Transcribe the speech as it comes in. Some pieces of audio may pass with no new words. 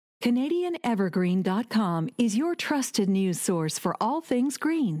CanadianEvergreen.com is your trusted news source for all things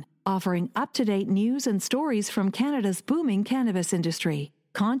green, offering up-to-date news and stories from Canada's booming cannabis industry.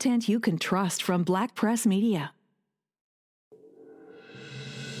 Content you can trust from Black Press Media.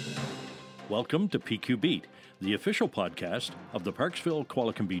 Welcome to PQ Beat, the official podcast of the Parksville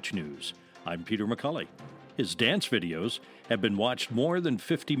Qualicum Beach News. I'm Peter McCulley. His dance videos have been watched more than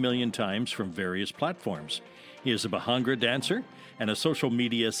 50 million times from various platforms. He is a Bhangra dancer and a social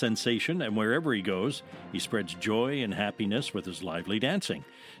media sensation, and wherever he goes, he spreads joy and happiness with his lively dancing.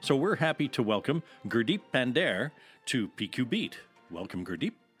 So we're happy to welcome Gurdeep Pandher to PQ Beat. Welcome,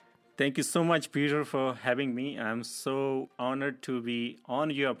 Gurdeep. Thank you so much, Peter, for having me. I'm so honored to be on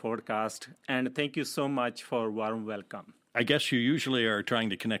your podcast, and thank you so much for warm welcome. I guess you usually are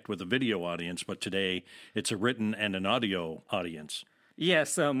trying to connect with a video audience, but today it's a written and an audio audience.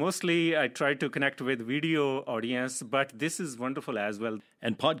 Yes, mostly I try to connect with video audience, but this is wonderful as well.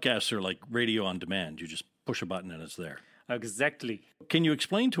 And podcasts are like radio on demand. You just push a button and it's there. Exactly. Can you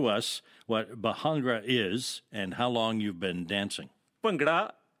explain to us what Bhangra is and how long you've been dancing?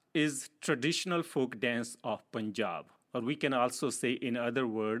 Bhangra is traditional folk dance of Punjab, or we can also say in other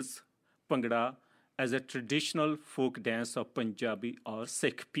words, Bhangra as a traditional folk dance of Punjabi or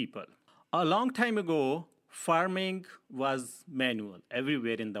Sikh people. A long time ago, farming was manual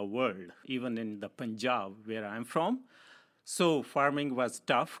everywhere in the world, even in the Punjab where I'm from. So farming was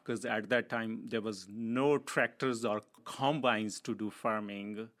tough because at that time there was no tractors or combines to do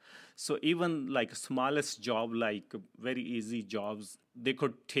farming. So even like smallest job, like very easy jobs, they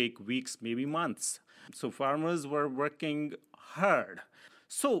could take weeks, maybe months. So farmers were working hard.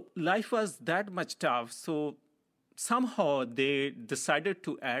 So life was that much tough. So somehow they decided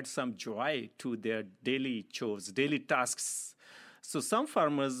to add some joy to their daily chores, daily tasks. So some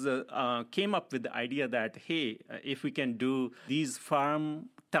farmers came up with the idea that, hey, if we can do these farm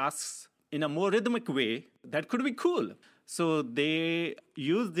tasks in a more rhythmic way, that could be cool. So they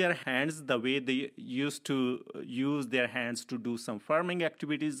used their hands the way they used to use their hands to do some farming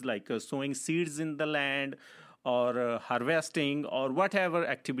activities like sowing seeds in the land, or harvesting, or whatever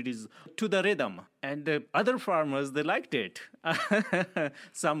activities to the rhythm. And other farmers, they liked it.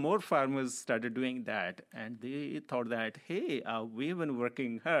 Some more farmers started doing that. And they thought that, hey, we've been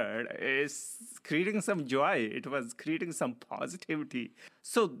working hard. It's creating some joy. It was creating some positivity.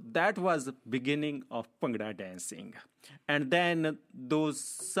 So that was the beginning of Bhangra dancing. And then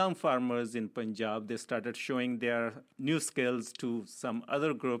some farmers in Punjab, they started showing their new skills to some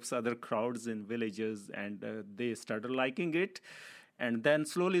other groups, other crowds in villages, and they started liking it. And then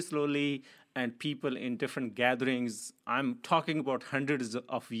slowly, and people in different gatherings, I'm talking about hundreds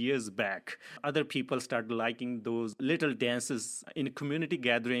of years back, other people started liking those little dances in community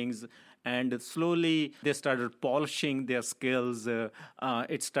gatherings. And slowly they started polishing their skills.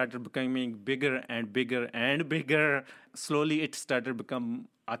 It started becoming bigger and bigger and bigger. Slowly it started become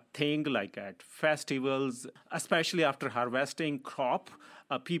a thing like at festivals, especially after harvesting crop,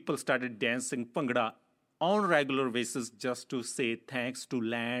 people started dancing Bhangra on regular basis just to say thanks to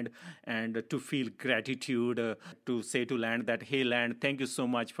land and to feel gratitude, to say to land that, hey, land, thank you so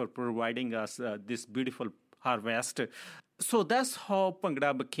much for providing us this beautiful harvest. So that's how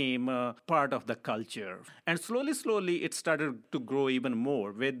Bhangra became part of the culture. And slowly, it started to grow even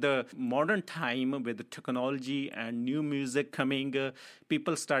more. With the modern time, with the technology and new music coming,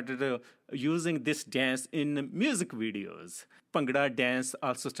 people started using this dance in music videos. Bhangra dance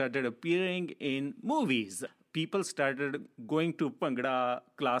also started appearing in movies. People started going to Bhangra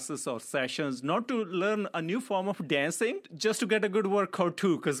classes or sessions, not to learn a new form of dancing, just to get a good workout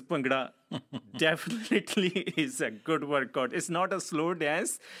too, because Bhangra definitely is a good workout. It's not a slow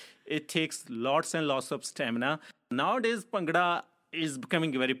dance. It takes lots and lots of stamina. Nowadays, Bhangra is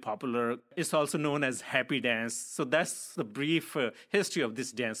becoming very popular. It's also known as happy dance. So that's the brief history of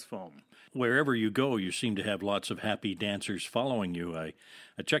this dance form. Wherever you go, you seem to have lots of happy dancers following you. I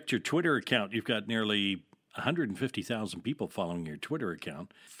checked your Twitter account. You've got nearly 150,000 people following your Twitter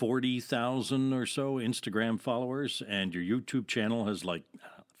account, 40,000 or so Instagram followers, and your YouTube channel has like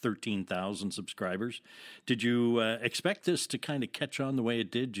 13,000 subscribers. Did you expect this to kind of catch on the way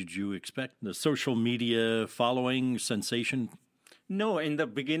it did? Did you expect the social media following sensation? No, in the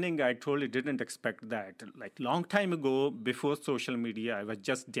beginning, I totally didn't expect that. Like long time ago, before social media, I was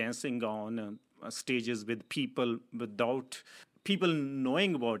just dancing on stages with people without people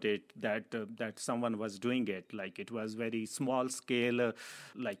knowing about it, that someone was doing it. Like it was very small scale,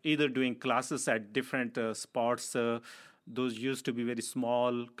 like either doing classes at different spots. Those used to be very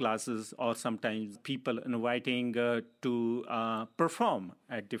small classes, or sometimes people inviting to perform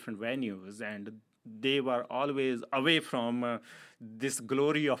at different venues. And they were always away from this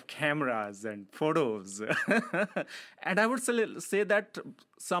glory of cameras and photos. And I would say that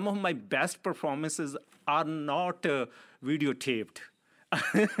some of my best performances are not videotaped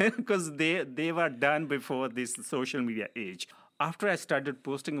because they were done before this social media age. After I started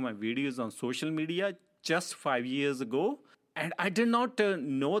posting my videos on social media just 5 years ago, and I did not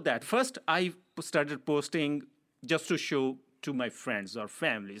know that. First, I started posting just to show to my friends or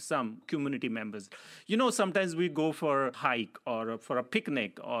family, some community members. You know, sometimes we go for a hike or for a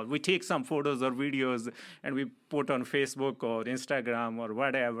picnic, or we take some photos or videos and we put on Facebook or Instagram or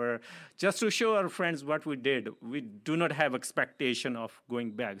whatever, just to show our friends what we did. We do not have expectation of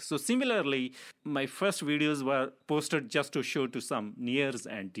going back. So similarly, my first videos were posted just to show to some nears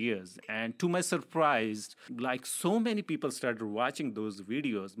and dears. And to my surprise, like so many people started watching those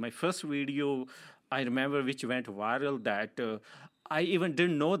videos. My first video, I remember, which went viral, that I even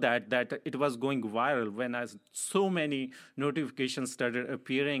didn't know that it was going viral when so many notifications started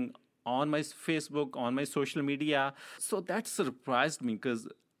appearing on my Facebook, on my social media. So that surprised me because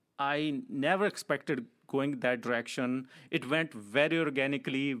I never expected going that direction. It went very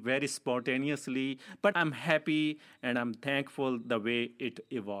organically, very spontaneously, but I'm happy and I'm thankful the way it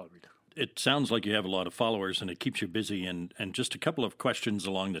evolved. It sounds like you have a lot of followers and it keeps you busy. And just a couple of questions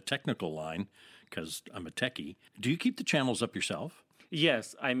along the technical line, because I'm a techie. Do you keep the channels up yourself?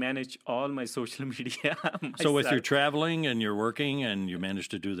 Yes, I manage all my social media myself. So with your traveling and you're working, and you manage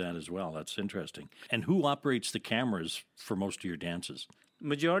to do that as well. That's interesting. And who operates the cameras for most of your dances?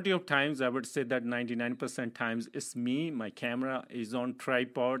 Majority of times, I would say that 99% times it's me. My camera is on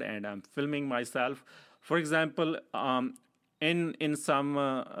tripod and I'm filming myself. For example, in some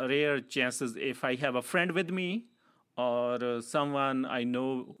rare chances, if I have a friend with me, or someone I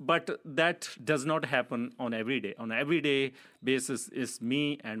know, but that does not happen on every day. On everyday basis is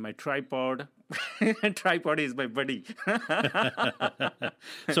me and my tripod. Tripod is my buddy.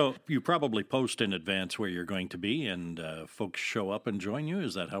 So you probably post in advance where you're going to be, and folks show up and join you.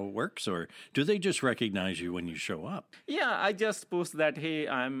 Is that how it works? Or do they just recognize you when you show up? Yeah, I just post that, hey,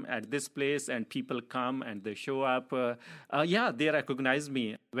 I'm at this place, and people come and they show up. Yeah, they recognize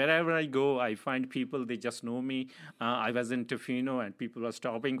me. Wherever I go, I find people, they just know me. I was in Tofino and people were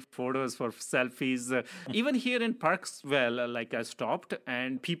stopping photos for selfies. Even here in Parksville, like I stopped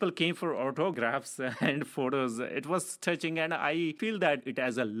and people came for autographs and photos. It was touching, and I feel that it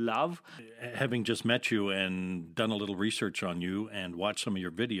has a love. Having just met you and done a little research on you and watched some of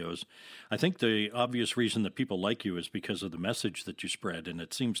your videos, I think the obvious reason that people like you is because of the message that you spread. And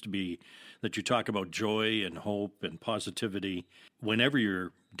it seems to be that you talk about joy and hope and positivity whenever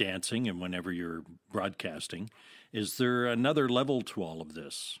you're dancing and whenever you're broadcasting. Is there another level to all of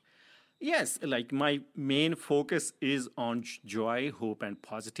this? Yes, like my main focus is on joy, hope, and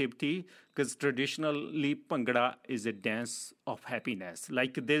positivity, because traditionally Bhangra is a dance of happiness.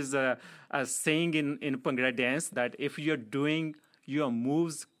 Like there's a saying in Bhangra dance that if you're doing your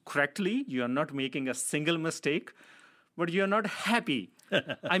moves correctly, you're not making a single mistake, but you're not happy.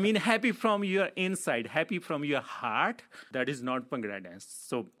 I mean, happy from your inside, happy from your heart. That is not Bhangra dance.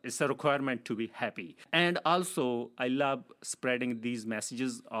 So it's a requirement to be happy. And also, I love spreading these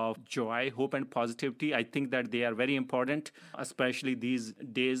messages of joy, hope, and positivity. I think that they are very important, especially these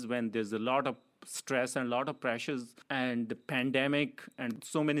days when there's a lot of stress and a lot of pressures and the pandemic and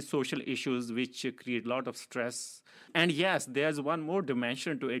so many social issues which create a lot of stress. And yes, there's one more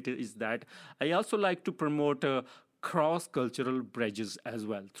dimension to it, is that I also like to promote cross-cultural bridges as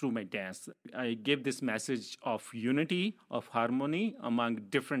well through my dance. I give this message of unity, of harmony among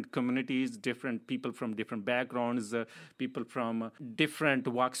different communities, different people from different backgrounds, people from different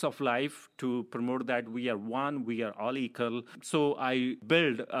walks of life, to promote that we are one, we are all equal. So I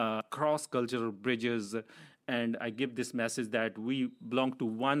build cross-cultural bridges, and I give this message that we belong to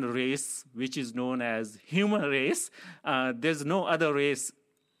one race, which is known as human race. There's no other race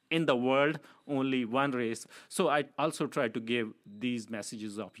in the world, only one race. So I also try to give these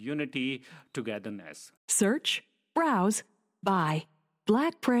messages of unity, togetherness. Search, browse, buy.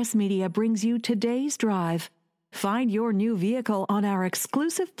 Black Press Media brings you Today's Drive. Find your new vehicle on our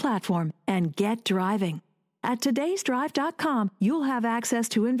exclusive platform and get driving. At todaysdrive.com, you'll have access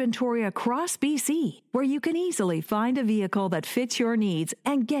to inventory across BC, where you can easily find a vehicle that fits your needs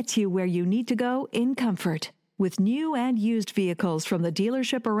and gets you where you need to go in comfort. With new and used vehicles from the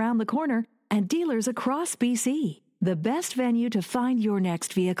dealership around the corner and dealers across BC. The best venue to find your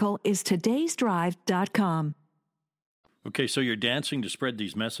next vehicle is todaysdrive.com. Okay, so you're dancing to spread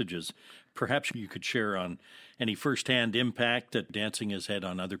these messages. Perhaps you could share on any firsthand impact that dancing has had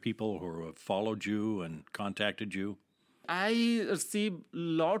on other people who have followed you and contacted you. I receive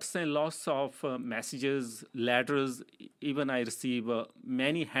lots and lots of messages, letters. Even I receive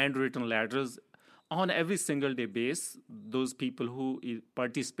many handwritten letters on every single day base. Those people who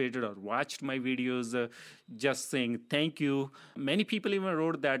participated or watched my videos just saying thank you. Many people even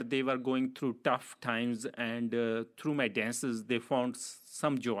wrote that they were going through tough times, and through my dances they found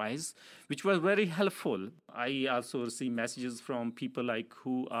some joys, which was very helpful. I also receive messages from people like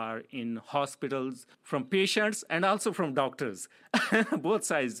who are in hospitals, from patients and also from doctors. Both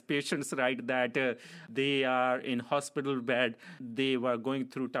sides. Patients write that they are in hospital bed, they were going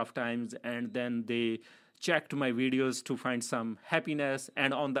through tough times, and then they checked my videos to find some happiness.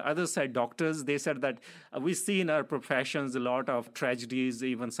 And on the other side, doctors, they said that we see in our professions a lot of tragedies,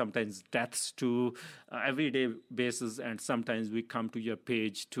 even sometimes deaths to everyday basis, and sometimes we come to your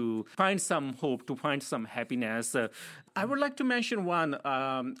page to find some hope, to find some happiness. I would like to mention one.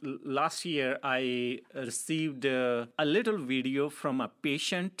 Last year, I received a little video from a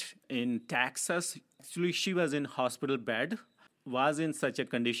patient in Texas. Actually, she was in hospital bed, was in such a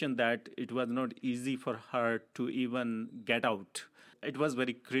condition that it was not easy for her to even get out. It was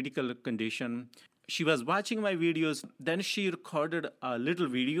very critical condition. She was watching my videos. Then she recorded a little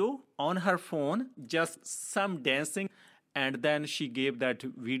video on her phone, just some dancing. And then she gave that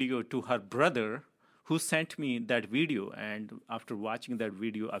video to her brother, who sent me that video. And after watching that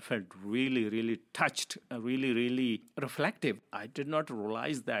video, I felt really, really touched, really, really reflective. I did not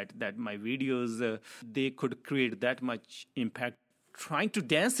realize that my videos, they could create that much impact. Trying to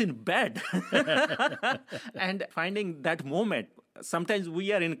dance in bed and finding that moment. Sometimes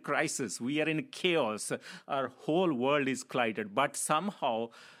we are in crisis, we are in chaos, our whole world is collided, but somehow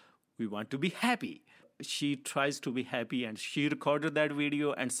we want to be happy. She tries to be happy, and she recorded that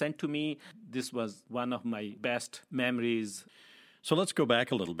video and sent to me. This was one of my best memories. So let's go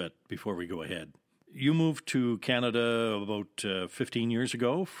back a little bit before we go ahead. You moved to Canada about 15 years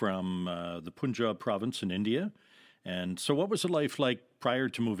ago from the Punjab province in India. And so what was the life like prior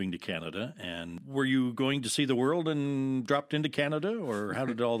to moving to Canada? And were you going to see the world and dropped into Canada, or how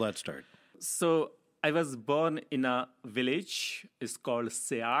did all that start? So I was born in a village. It's called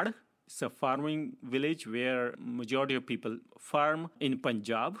Siad. It's a farming village where majority of people farm in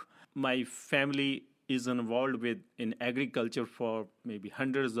Punjab. My family is involved in agriculture for maybe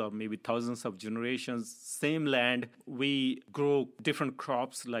hundreds or maybe thousands of generations. Same land. We grow different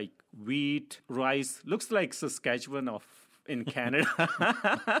crops like wheat, rice. Looks like Saskatchewan in Canada.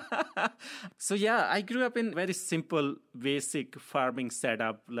 So yeah, I grew up in very simple, basic farming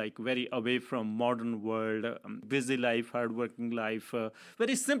setup, like very away from modern world, busy life, hardworking life,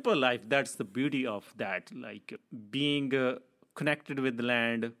 very simple life. That's the beauty of that, like being connected with the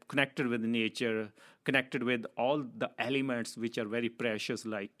land, connected with nature, connected with all the elements which are very precious,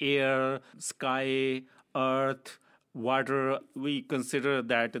 like air, sky, earth, water. We consider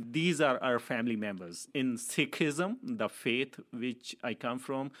that these are our family members. In Sikhism, the faith which I come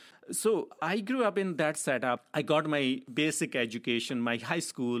from, so I grew up in that setup. I got my basic education, my high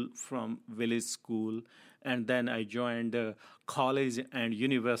school from village school, and then I joined college and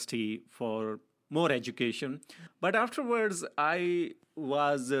university for more education. But afterwards, I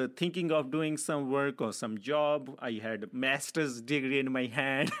was thinking of doing some work or some job. I had a master's degree in my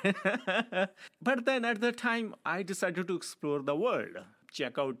hand. But then at the time, I decided to explore the world,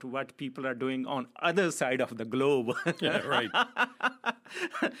 check out what people are doing on other side of the globe. Yeah, right.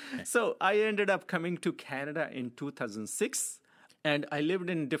 So I ended up coming to Canada in 2006. And I lived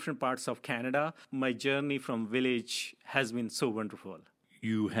in different parts of Canada. My journey from village has been so wonderful.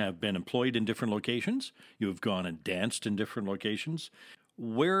 You have been employed in different locations. You have gone and danced in different locations.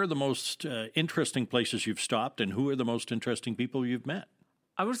 Where are the most interesting places you've stopped, and who are the most interesting people you've met?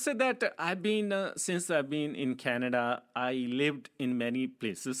 I would say that since I've been in Canada, I lived in many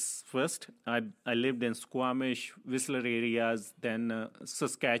places. First, I lived in Squamish, Whistler areas, then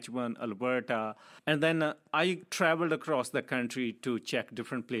Saskatchewan, Alberta, and then I traveled across the country to check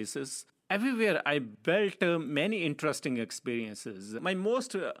different places. Everywhere I built many interesting experiences. My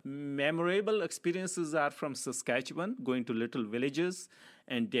most memorable experiences are from Saskatchewan, going to little villages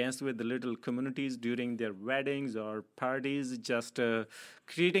and dance with the little communities during their weddings or parties, just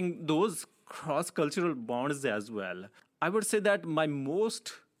creating those cross-cultural bonds as well. I would say that my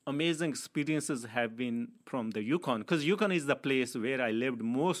most amazing experiences have been from the Yukon, because Yukon is the place where I lived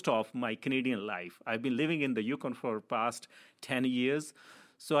most of my Canadian life. I've been living in the Yukon for past 10 years.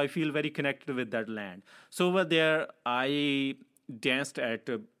 So I feel very connected with that land. So over there, I danced at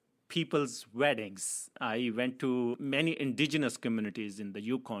people's weddings. I went to many indigenous communities in the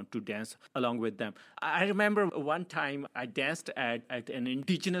Yukon to dance along with them. I remember one time I danced at an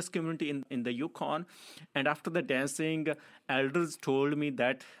indigenous community in the Yukon, and after the dancing, elders told me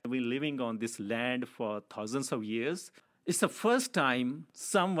that we're living on this land for thousands of years. It's the first time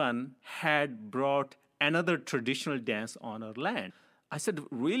someone had brought another traditional dance on our land. I said,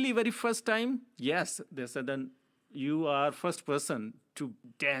 really, very first time? Yes. They said, then you are first person to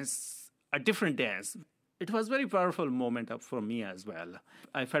dance a different dance. It was a very powerful moment for me as well.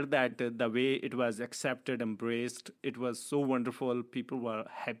 I felt that the way it was accepted, embraced, it was so wonderful. People were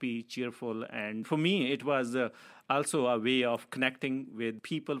happy, cheerful. And for me, it was also a way of connecting with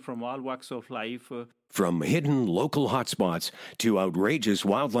people from all walks of life. From hidden local hotspots to outrageous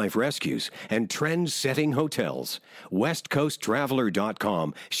wildlife rescues and trend-setting hotels,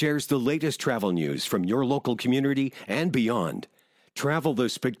 WestCoastTraveler.com shares the latest travel news from your local community and beyond. Travel the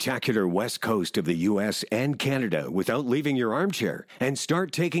spectacular west coast of the U.S. and Canada without leaving your armchair and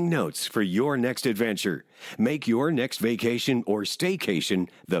start taking notes for your next adventure. Make your next vacation or staycation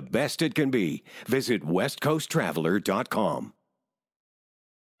the best it can be. Visit WestCoastTraveler.com.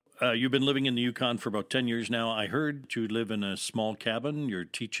 You've been living in the Yukon for about 10 years now. I heard you live in a small cabin. You're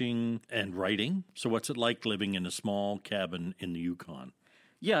teaching and writing. So what's it like living in a small cabin in the Yukon?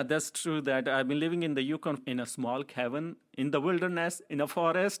 Yeah, that's true that I've been living in the Yukon in a small cabin in the wilderness, in a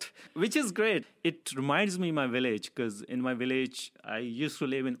forest, which is great. It reminds me of my village because in my village, I used to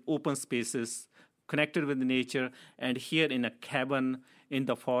live in open spaces, connected with nature, and here in a cabin in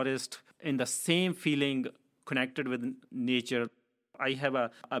the forest, in the same feeling, connected with nature. I have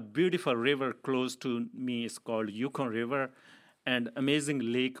a beautiful river close to me. It's called Yukon River. And amazing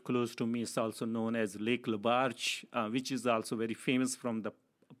lake close to me is also known as Lake Labarge, which is also very famous from the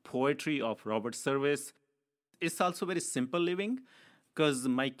poetry of Robert Service. It's also very simple living because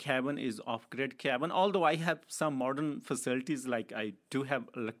my cabin is off-grid cabin. Although I have some modern facilities, like I do have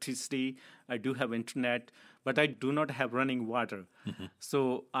electricity, I do have internet, but I do not have running water. Mm-hmm.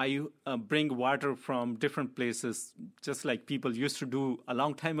 So I bring water from different places, just like people used to do a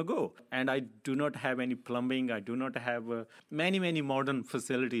long time ago. And I do not have any plumbing. I do not have many modern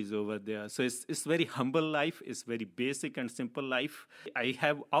facilities over there. So it's very humble life. It's very basic and simple life. I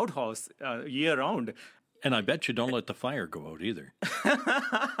have outhouse year-round. And I bet you don't let the fire go out either.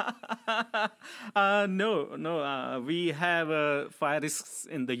 No. We have fire risks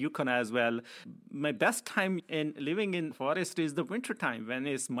in the Yukon as well. My best time in living in forest is the winter time when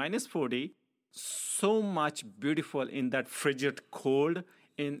it's minus 40. So much beautiful in that frigid cold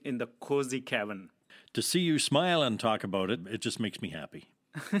in the cozy cabin. To see you smile and talk about it, it just makes me happy.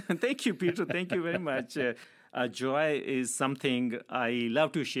 Thank you, Peter. Thank you very much. Joy is something I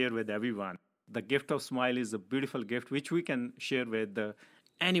love to share with everyone. The gift of smile is a beautiful gift which we can share with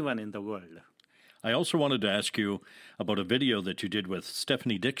anyone in the world. I also wanted to ask you about a video that you did with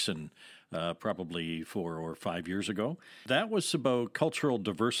Stephanie Dixon probably 4 or 5 years ago. That was about cultural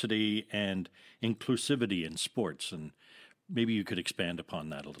diversity and inclusivity in sports, and maybe you could expand upon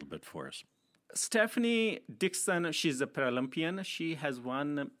that a little bit for us. Stephanie Dixon, she's a Paralympian. She has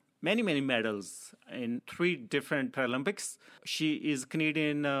won many medals in 3 different Paralympics. She is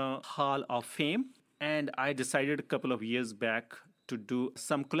Canadian Hall of Fame. And I decided a couple of years back to do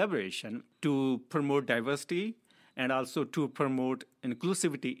some collaboration to promote diversity and also to promote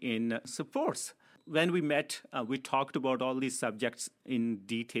inclusivity in sports. When we met, we talked about all these subjects in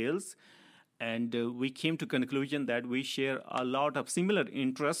details. And we came to conclusion that we share a lot of similar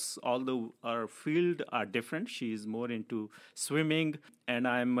interests, although our field are different. She is more into swimming, and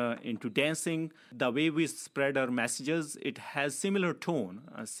I'm into dancing. The way we spread our messages, it has a similar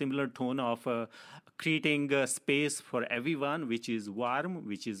tone of creating a space for everyone, which is warm,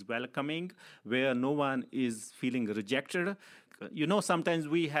 which is welcoming, where no one is feeling rejected. You know, sometimes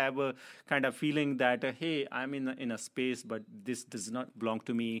we have a kind of feeling that, hey, I'm in a space, but this does not belong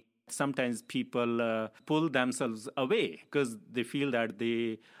to me. Sometimes people pull themselves away because they feel that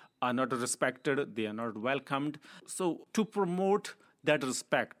they are not respected, they are not welcomed. So to promote that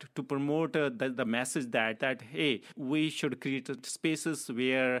respect, to promote the message that, hey, we should create spaces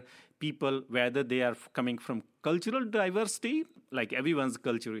where people, whether they are coming from cultural diversity, like everyone's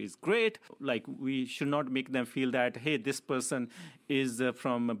culture is great, like we should not make them feel that, hey, this person is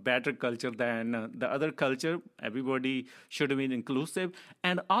from a better culture than the other culture. Everybody should be inclusive.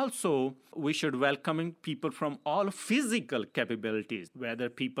 And also, we should welcome people from all physical capabilities, whether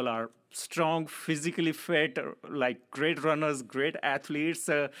people are strong, physically fit, like great runners, great athletes,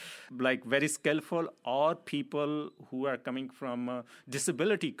 like very skillful, or people who are coming from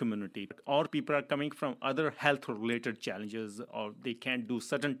disability community, or people are coming from other health-related challenges, or they can't do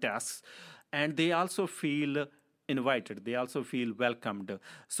certain tasks. And they also feel invited. They also feel welcomed.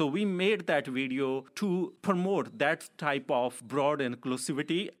 So we made that video to promote that type of broad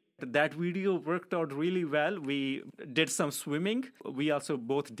inclusivity. That video worked out really well. We did some swimming. We also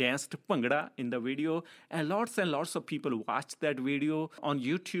both danced Bhangra in the video. And lots of people watched that video. On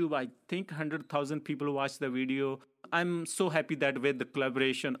YouTube, I think 100,000 people watched the video. I'm so happy that with the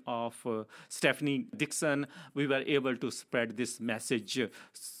collaboration of Stephanie Dixon, we were able to spread this message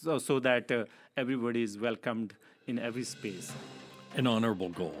so that everybody is welcomed in every space. An honorable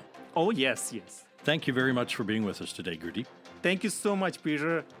goal. Oh, yes. Thank you very much for being with us today, Gurdeep. Thank you so much,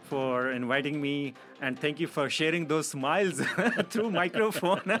 Peter, for inviting me, and thank you for sharing those smiles through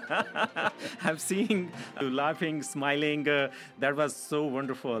microphone. I'm seeing you laughing, smiling. That was so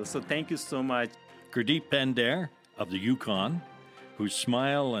wonderful. So thank you so much. Gurdeep Pandare of the Yukon, whose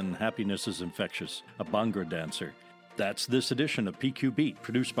smile and happiness is infectious, a Bhangra dancer. That's this edition of PQ Beat,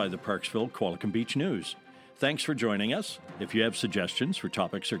 produced by the Parksville Qualicum Beach News. Thanks for joining us. If you have suggestions for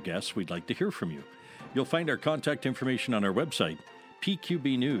topics or guests, we'd like to hear from you. You'll find our contact information on our website,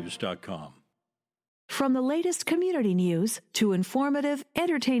 pqbnews.com. From the latest community news to informative,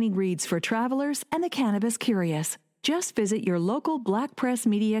 entertaining reads for travelers and the cannabis curious, just visit your local Black Press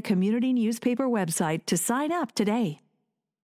Media community newspaper website to sign up today.